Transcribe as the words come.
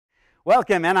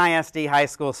Welcome NISD high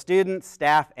school students,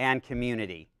 staff, and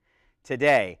community.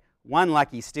 Today, one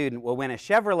lucky student will win a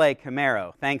Chevrolet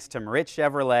Camaro thanks to Moritz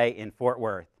Chevrolet in Fort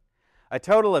Worth. A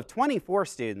total of 24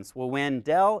 students will win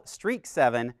Dell Streak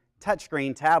 7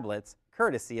 touchscreen tablets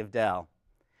courtesy of Dell.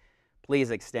 Please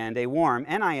extend a warm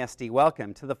NISD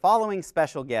welcome to the following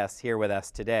special guests here with us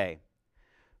today.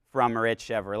 From Moritz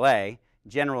Chevrolet,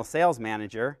 General Sales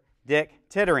Manager Dick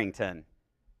Titterington.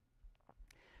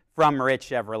 From Moritz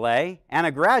Chevrolet and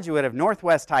a graduate of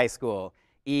Northwest High School,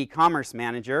 E-Commerce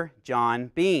Manager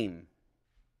John Beam.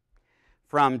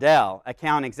 From Dell,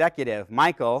 Account Executive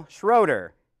Michael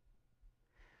Schroeder.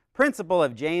 Principal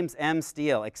of James M.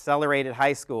 Steele Accelerated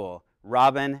High School,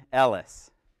 Robin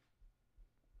Ellis.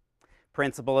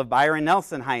 Principal of Byron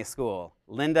Nelson High School,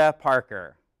 Linda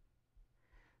Parker.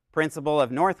 Principal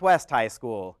of Northwest High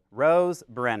School, Rose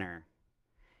Brenner.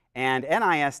 And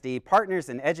NISD Partners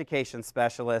in Education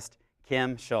Specialist,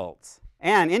 Kim Schultz.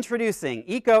 And introducing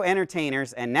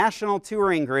eco-entertainers and national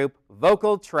touring group,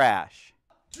 Vocal Trash.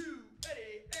 2, ready,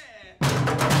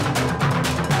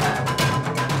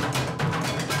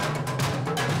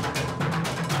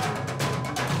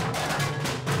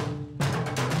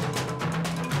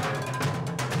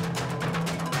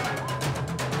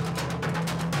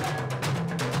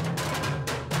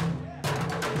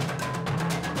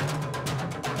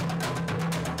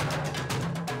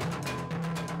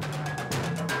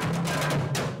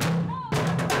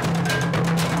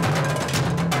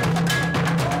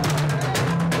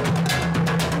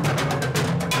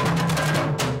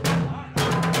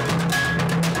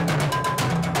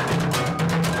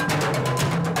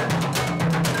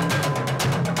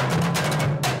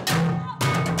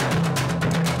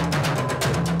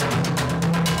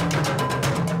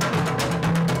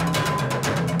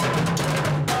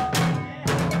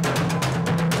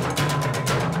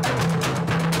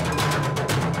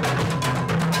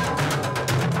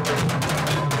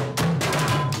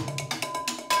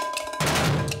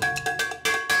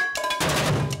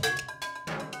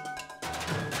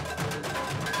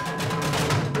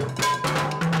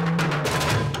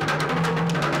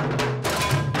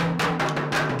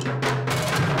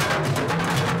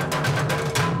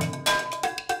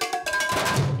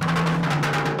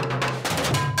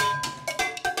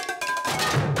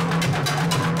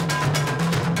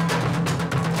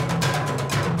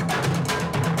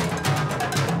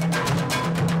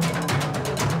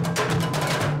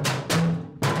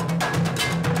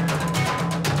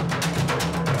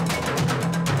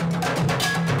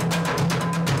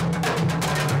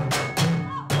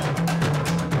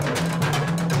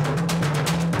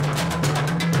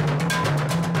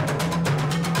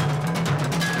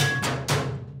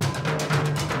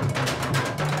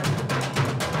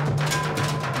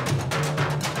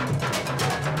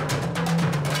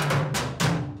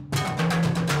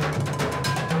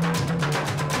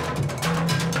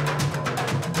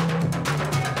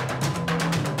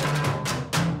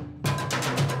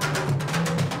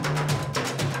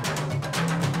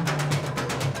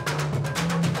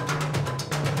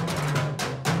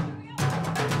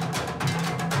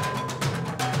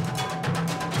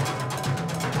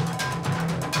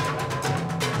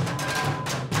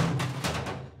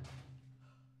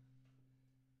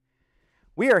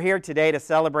 We are here today to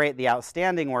celebrate the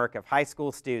outstanding work of high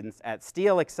school students at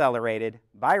Steele Accelerated,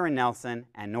 Byron Nelson,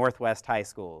 and Northwest High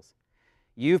Schools.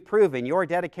 You've proven your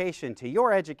dedication to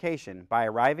your education by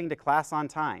arriving to class on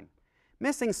time,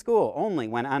 missing school only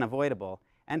when unavoidable,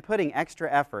 and putting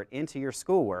extra effort into your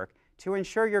schoolwork to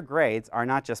ensure your grades are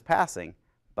not just passing,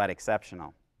 but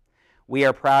exceptional. We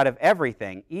are proud of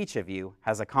everything each of you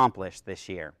has accomplished this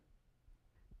year.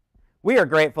 We are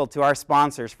grateful to our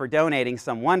sponsors for donating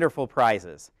some wonderful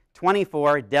prizes,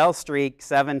 24 Dell Streak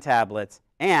 7 tablets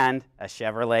and a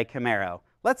Chevrolet Camaro.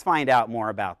 Let's find out more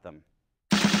about them.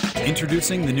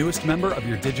 Introducing the newest member of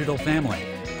your digital family,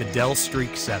 the Dell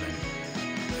Streak 7.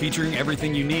 Featuring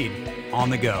everything you need on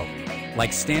the go,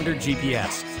 like standard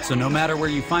GPS, so no matter where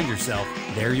you find yourself,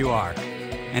 there you are.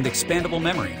 And expandable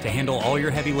memory to handle all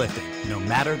your heavy lifting, no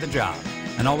matter the job.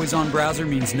 An always-on browser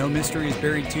means no mystery is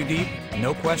buried too deep,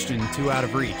 no question too out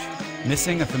of reach.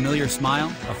 Missing a familiar smile?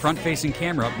 A front-facing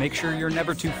camera makes sure you're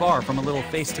never too far from a little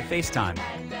face-to-face time.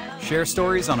 Share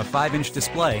stories on a 5-inch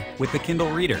display with the Kindle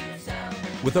Reader.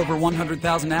 With over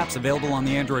 100,000 apps available on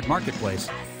the Android marketplace,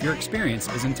 your experience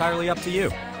is entirely up to you.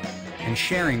 And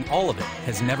sharing all of it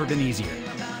has never been easier,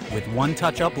 with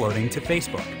one-touch uploading to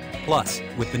Facebook. Plus,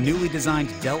 with the newly designed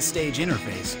Dell Stage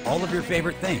interface, all of your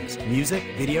favorite things, music,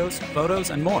 videos,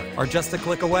 photos, and more, are just a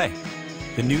click away.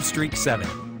 The new Streak 7.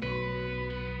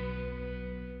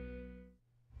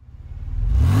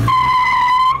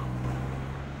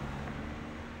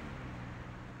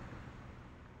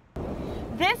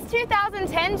 This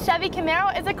 2010 Chevy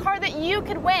Camaro is a car that you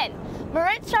could win.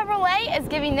 Moritz Chevrolet is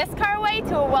giving this car away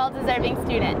to a well-deserving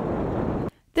student.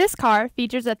 This car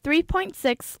features a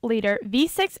 3.6-liter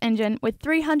V6 engine with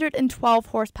 312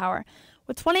 horsepower.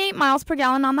 With 28 miles per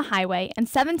gallon on the highway and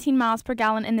 17 miles per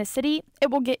gallon in the city,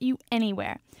 it will get you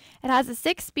anywhere. It has a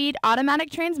 6-speed automatic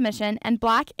transmission and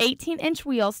black 18-inch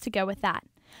wheels to go with that.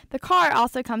 The car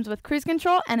also comes with cruise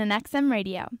control and an XM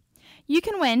radio. You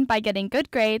can win by getting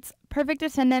good grades, perfect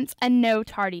attendance, and no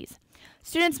tardies.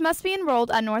 Students must be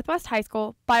enrolled at Northwest High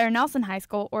School, Byron Nelson High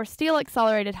School, or Steele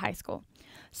Accelerated High School.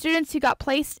 Students who got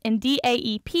placed in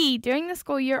DAEP during the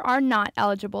school year are not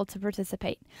eligible to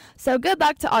participate. So good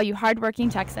luck to all you hardworking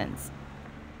Texans.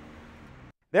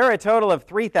 There are a total of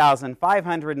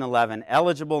 3,511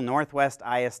 eligible Northwest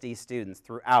ISD students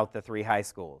throughout the 3 high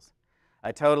schools.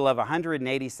 A total of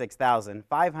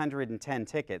 186,510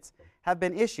 tickets have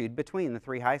been issued between the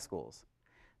 3 high schools.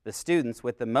 The students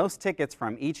with the most tickets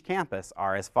from each campus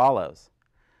are as follows: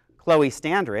 Chloe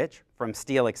Standrich from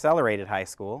Steele Accelerated High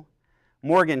School,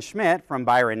 Morgan Schmidt from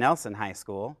Byron Nelson High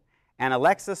School, and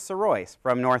Alexis Sorois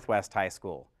from Northwest High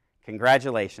School.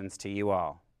 Congratulations to you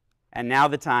all. And now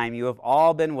the time you have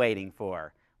all been waiting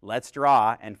for. Let's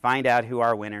draw and find out who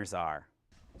our winners are.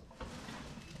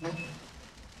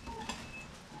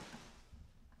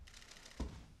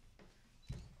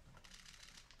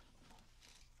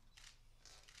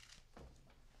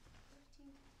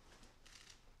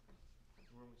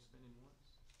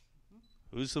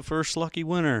 Who's the first lucky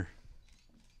winner?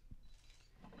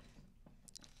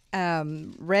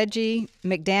 Reggie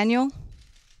McDaniel.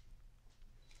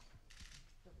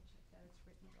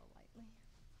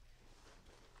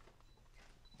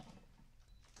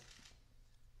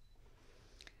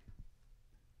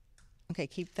 Okay,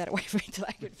 keep that away from me until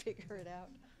I could figure it out.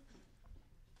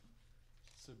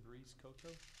 Sabrice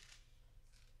Koto.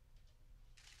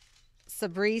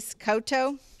 Sabrice Koto.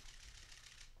 I'm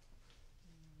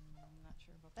not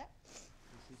sure about that.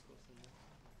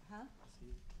 Huh?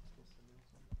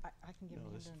 I can give him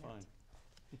this is notes. fine.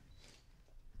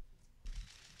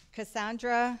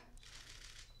 Cassandra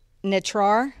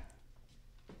Nitrar.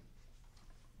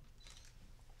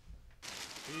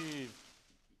 Steve.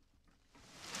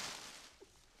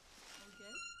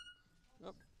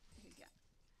 Yep.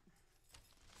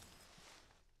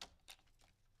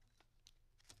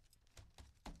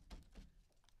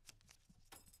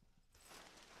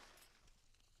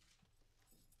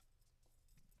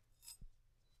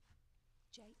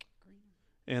 Jake Greener.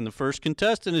 And the first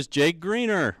contestant is Jake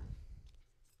Greener.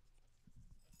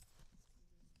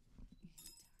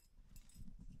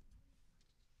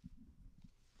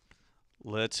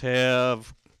 Let's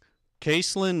have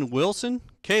Kaylin Wilson.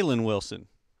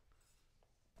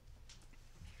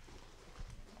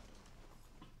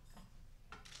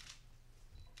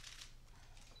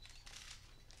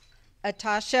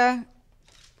 Natasha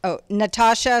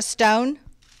Stone.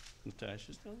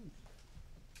 Natasha Stone.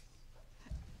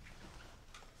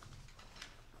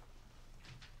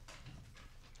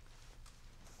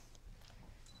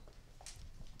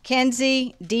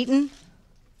 Kenzie Deaton.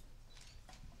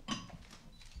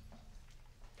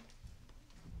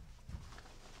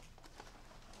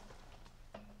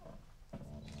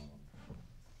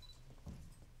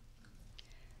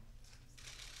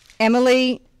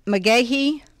 Emily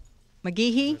McGahee.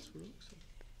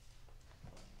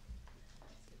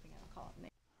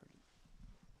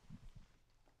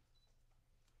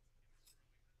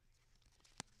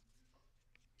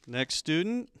 Next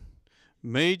student,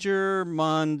 Major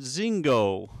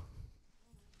Monzingo.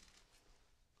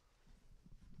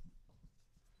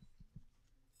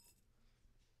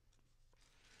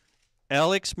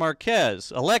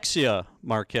 Alexia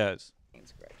Marquez.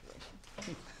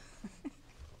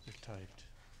 They're typed.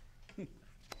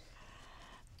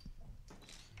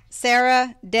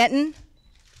 Sarah Denton.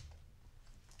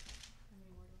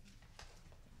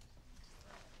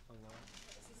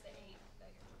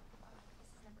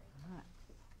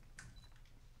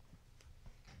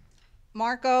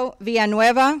 Marco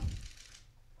Villanueva.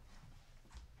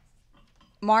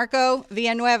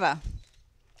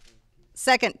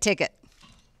 Second ticket.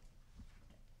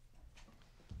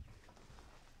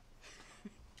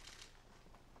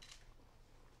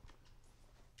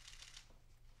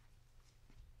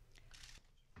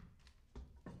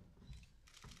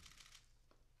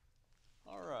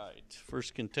 All right,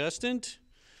 first contestant,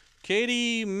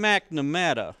 Katie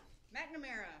McNamara.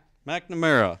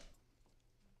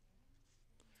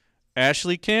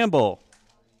 Ashley Campbell.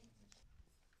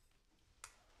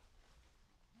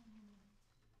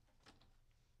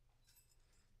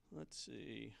 Let's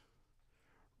see.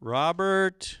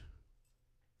 Robert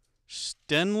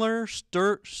Stanley.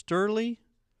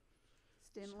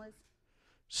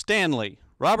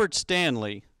 Robert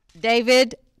Stanley.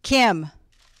 David Kim.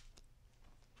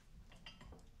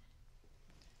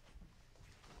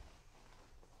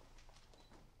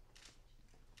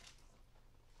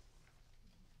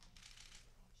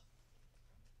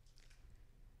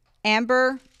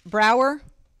 Amber Brower.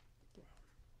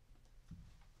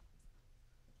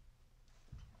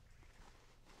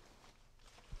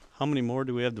 How many more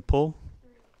do we have to pull?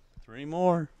 Three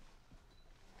more.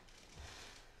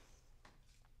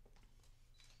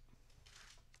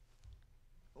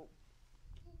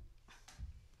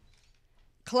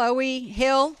 Chloe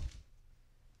Hill.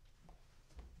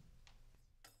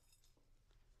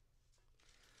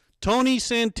 Tony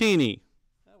Santini.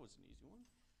 That was an easy one.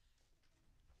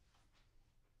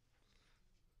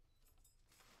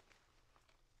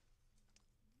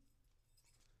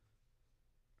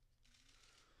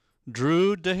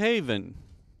 Drew DeHaven.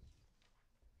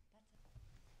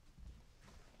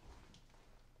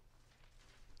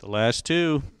 The last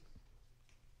two.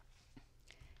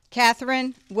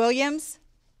 Catherine Williams.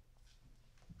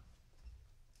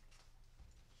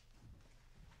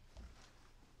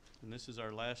 And this is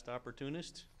our last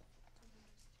opportunist.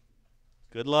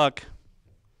 Good luck.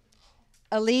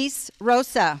 Elise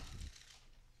Rosa.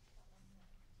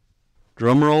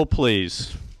 Drum roll,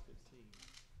 please.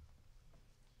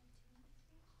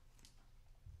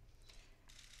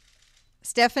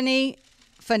 Stephanie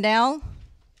Fennell.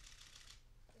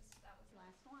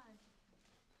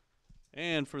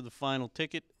 And for the final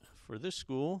ticket for this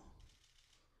school,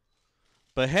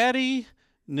 Bahati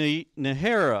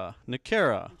Nakara.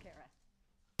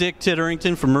 Dick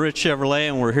Titterington from Moritz Chevrolet,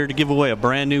 and we're here to give away a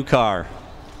brand new car.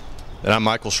 And I'm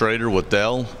Michael Schrader with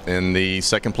Dell, and the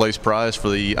second place prize for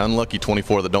the unlucky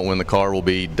 24 that don't win the car will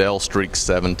be Dell Streak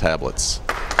 7 tablets.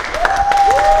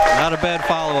 Not a bad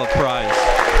follow-up prize.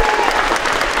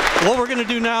 What we're going to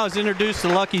do now is introduce the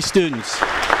lucky students.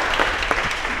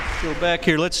 Let's go back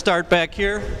here. Let's start back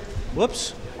here.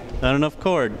 Whoops, not enough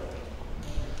cord.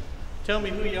 Tell me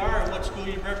who you are and what school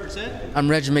you represent. I'm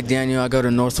Reggie McDaniel. I go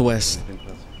to Northwest.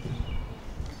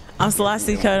 I'm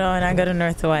Selassie Koto, and I go to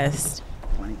Northwest.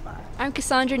 I'm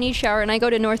Cassandra Nieschauer, and I go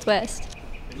to Northwest.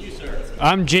 And you, sir?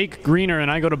 I'm Jake Greener,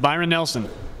 and I go to Byron Nelson.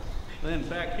 Then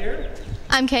back here.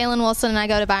 I'm Kaylin Wilson, and I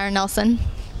go to Byron Nelson.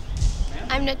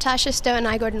 I'm Natasha Stowe, and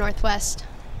I go to Northwest.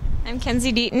 I'm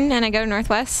Kenzie Deaton, and I go to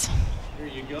Northwest. Here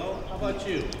you go. How about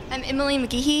you? I'm Emily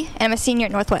McGehee, and I'm a senior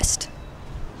at Northwest.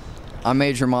 I'm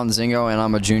Major Monzingo, and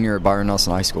I'm a junior at Byron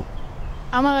Nelson High School.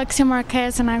 I'm Alexia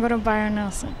Marquez, and I go to Byron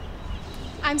Nelson.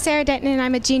 I'm Sarah Denton, and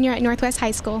I'm a junior at Northwest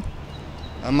High School.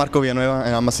 I'm Marco Villanueva,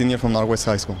 and I'm a senior from Northwest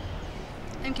High School.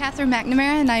 I'm Catherine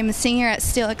McNamara, and I'm a senior at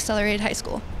Steele Accelerated High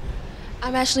School.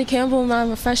 I'm Ashley Campbell, and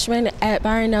I'm a freshman at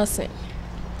Byron Nelson.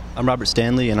 I'm Robert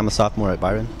Stanley, and I'm a sophomore at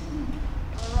Byron.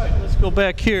 All right, let's go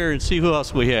back here and see who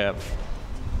else we have.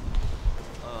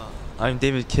 I'm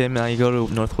David Kim, and I go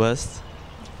to Northwest.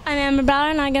 I'm Amber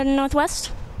Ballard, and I go to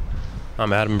Northwest.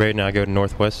 I'm Adam Braden, and I go to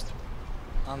Northwest.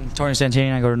 I'm Tony Santini,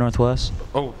 and I go to Northwest.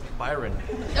 Oh, Byron.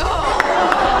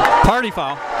 Oh. Party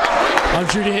foul. I'm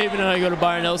Drew DeHaven, and I go to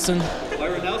Byron Nelson.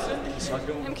 Byron Nelson?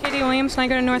 I'm Katie Williams, and I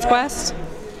go to Northwest.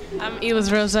 I'm Elis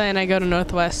Rosa, and I go to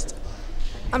Northwest.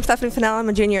 I'm Stephanie Fennell, I'm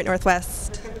a junior at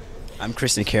Northwest. I'm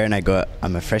Kristen Kerr, and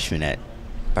I'm a freshman at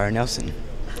Byron Nelson.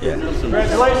 Yeah.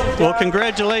 Congratulations. Well,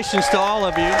 congratulations to all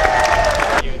of you.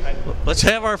 Let's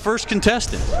have our first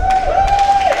contestant.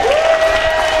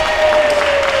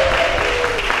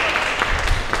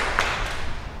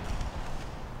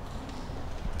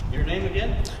 Your name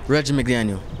again? Reggie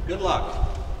McDaniel. Good luck.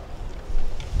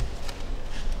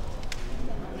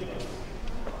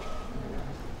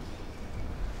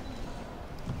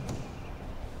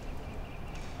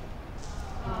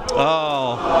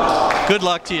 Oh, good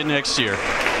luck to you next year.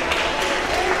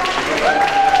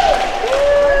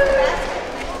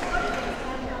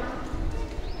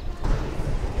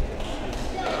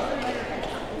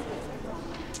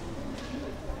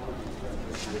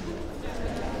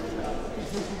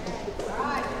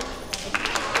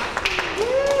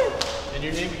 And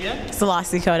your name again?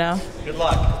 Selassie Koto. Good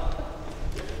luck.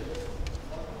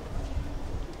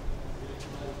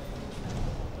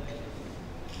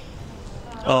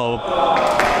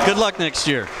 Oh, good luck next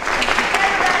year.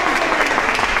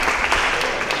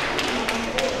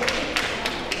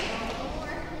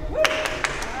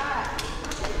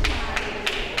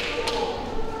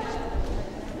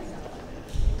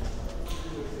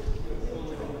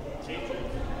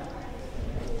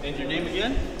 And your name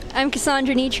again? I'm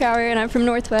Cassandra Nieschauer, and I'm from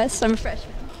Northwest. I'm a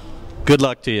freshman. Good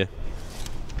luck to you.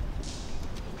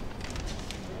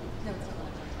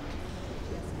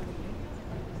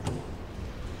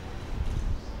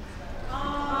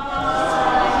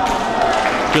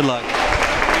 Good luck.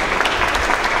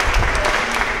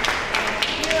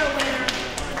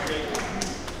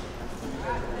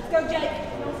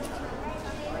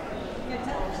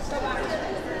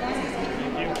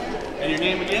 And your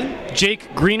name again?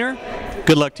 Jake Greener.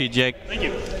 Good luck to you, Jake. Thank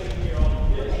you.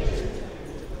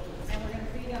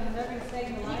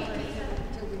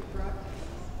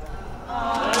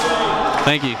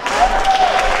 Thank you.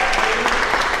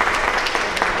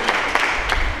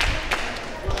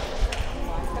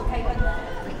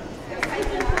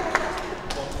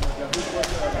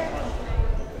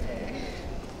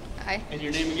 Hi. And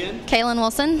your name again? Kaylin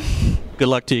Wilson. Good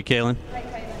luck to you, Kaylin.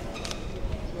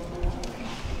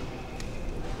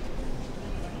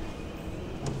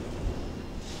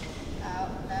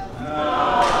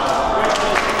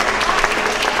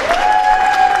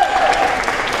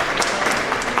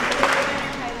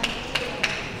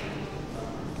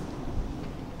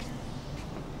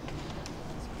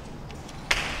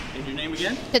 And your name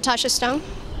again? Natasha Stone.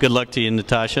 Good luck to you,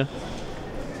 Natasha.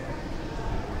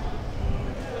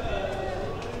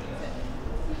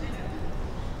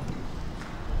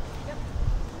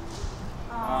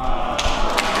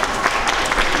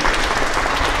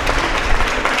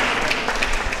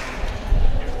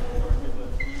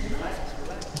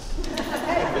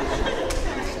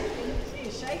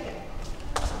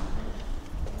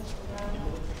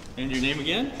 And your name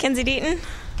again? Kenzie Deaton.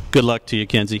 Good luck to you,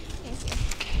 Kenzie.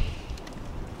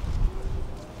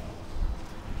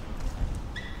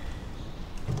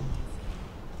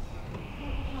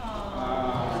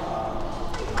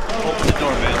 Open the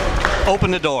door, man.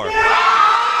 Open the door.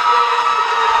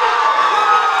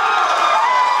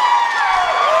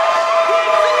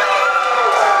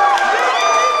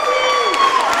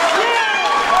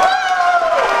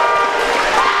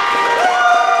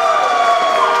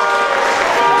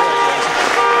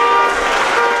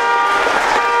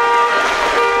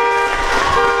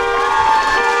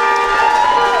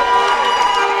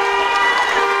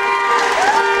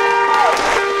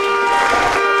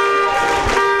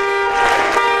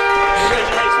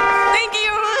 Thank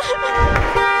you.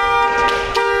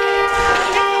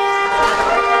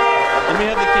 Let me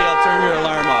have the key. I'll turn your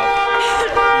alarm off.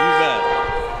 You bet.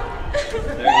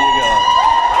 There you go.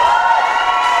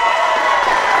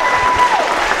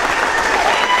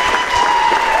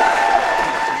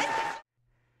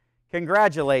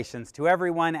 Congratulations to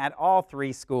everyone at all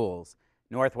three schools,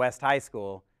 Northwest High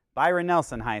School, Byron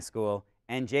Nelson High School,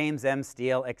 and James M.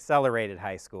 Steele Accelerated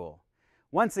High School.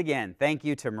 Once again, thank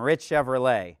you to Moritz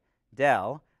Chevrolet,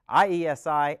 Dell,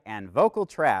 IESI, and Vocal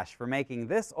Trash for making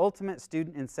this Ultimate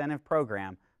Student Incentive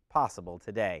Program possible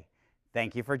today.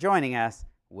 Thank you for joining us.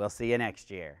 We'll see you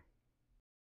next year.